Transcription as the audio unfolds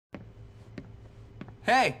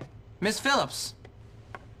Hey, Miss Phillips.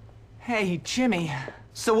 Hey, Jimmy.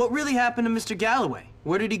 So what really happened to Mr. Galloway?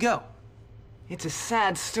 Where did he go? It's a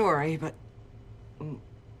sad story, but...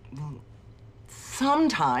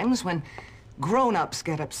 sometimes when grown-ups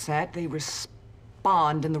get upset, they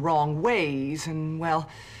respond in the wrong ways, and, well...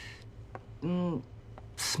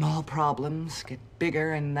 small problems get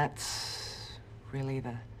bigger, and that's really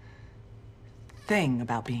the thing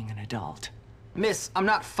about being an adult. Miss, I'm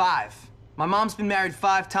not 5. My mom's been married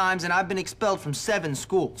 5 times, and I've been expelled from 7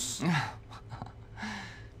 schools.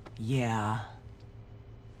 Yeah.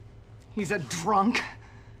 He's a drunk.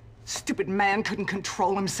 Stupid man couldn't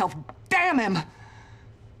control himself. Damn him!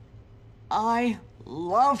 I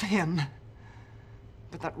love him.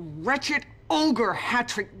 But that wretched ogre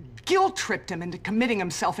Hattrick guilt-tripped him into committing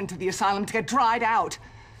himself into the asylum to get dried out.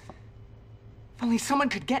 If only someone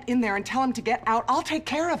could get in there and tell him to get out, I'll take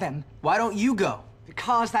care of him. Why don't you go?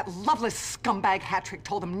 Because that loveless scumbag Hattrick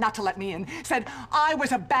told him not to let me in. Said I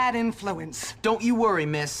was a bad influence. Don't you worry,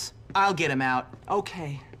 miss. I'll get him out.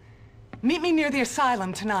 Okay. Meet me near the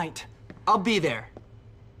asylum tonight. I'll be there.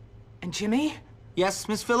 And Jimmy? Yes,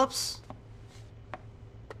 Miss Phillips?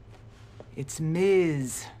 It's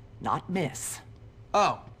Ms., not Miss.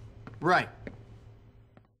 Oh, right.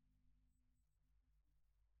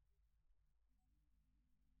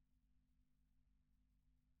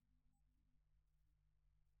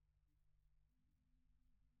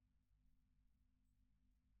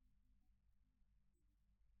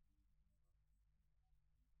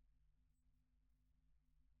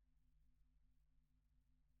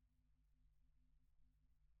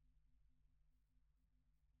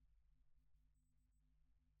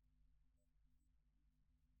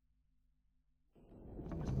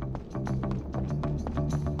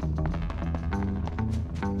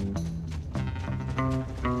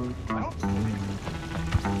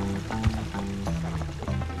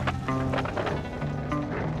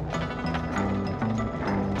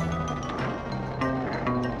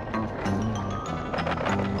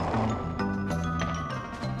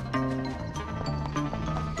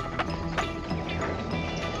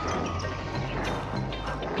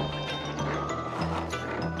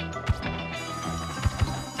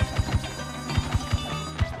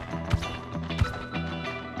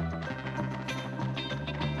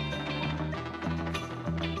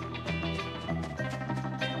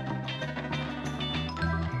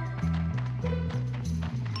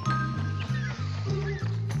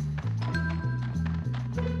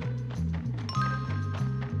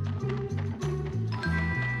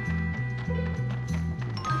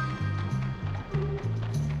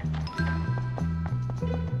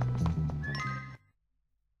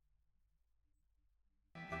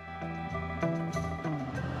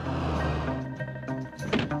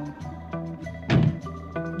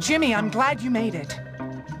 Jimmy, I'm glad you made it.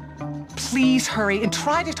 Please hurry and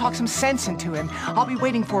try to talk some sense into him. I'll be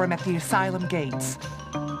waiting for him at the asylum gates.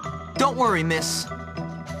 Don't worry, miss.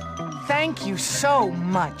 Thank you so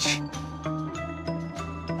much.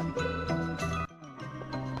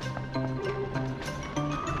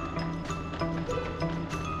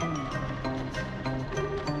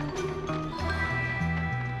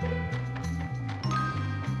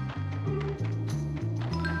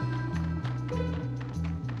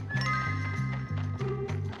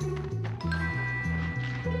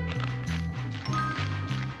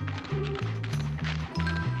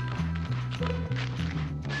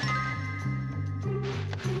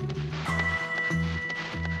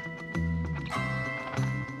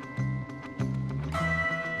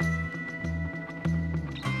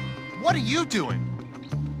 What are you doing?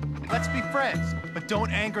 Let's be friends, but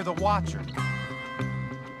don't anger the Watcher.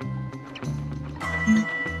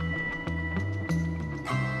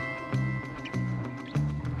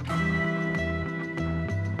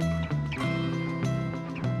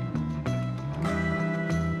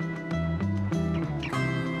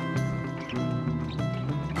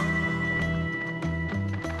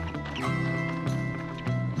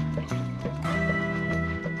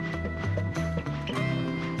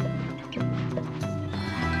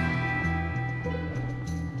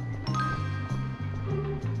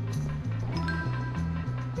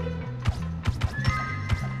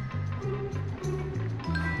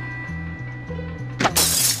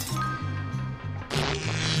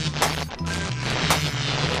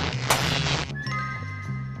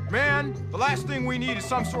 Man, the last thing we need is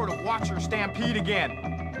some sort of Watcher stampede again.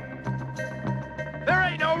 There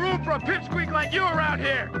ain't no room for a pipsqueak like you around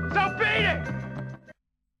here, so beat it!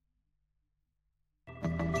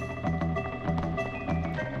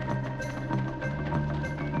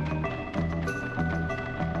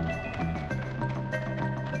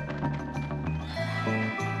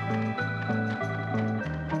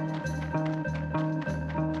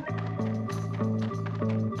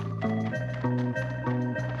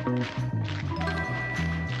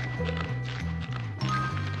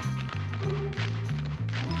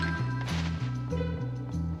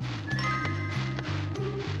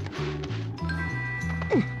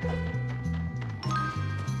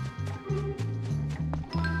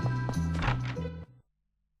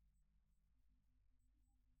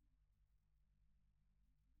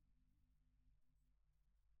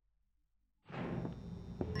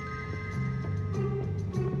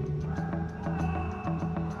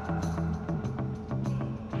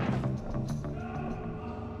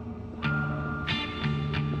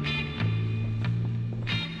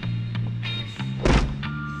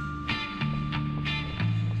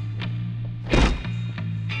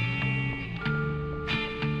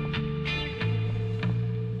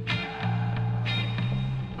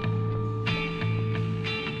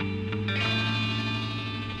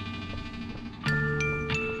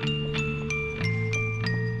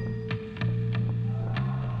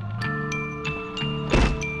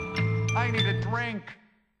 I need a drink.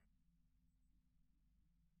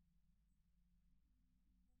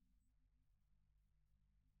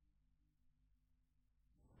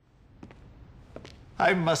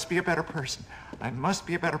 I must be a better person. I must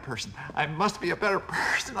be a better person. I must be a better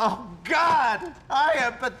person. Oh, God! I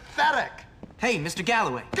am pathetic! Hey, Mr.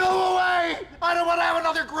 Galloway. Go away! I don't want to have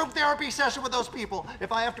another group therapy session with those people.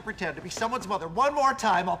 If I have to pretend to be someone's mother one more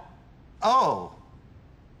time, I'll... Oh.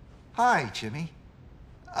 Hi, Jimmy.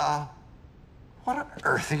 What on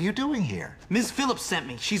earth are you doing here? Ms. Phillips sent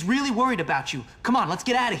me. She's really worried about you. Come on, let's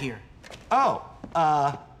get out of here. Oh,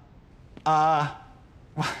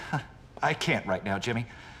 I can't right now, Jimmy.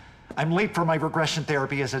 I'm late for my regression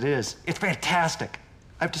therapy as it is. It's fantastic.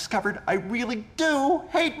 I've discovered I really do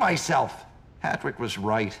hate myself. Hattrick was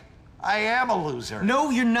right. I am a loser. No,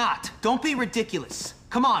 you're not. Don't be ridiculous.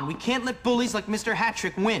 Come on, we can't let bullies like Mr.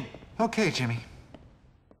 Hattrick win. Okay, Jimmy.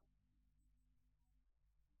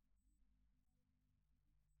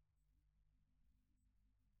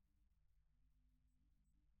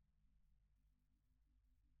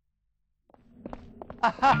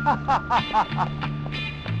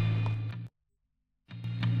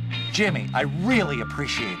 Jimmy, I really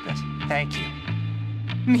appreciate this. Thank you.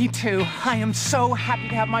 Me too. I am so happy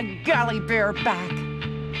to have my galley bear back.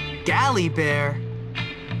 Galley bear?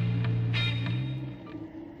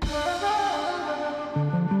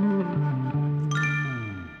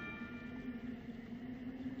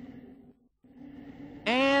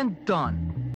 And done.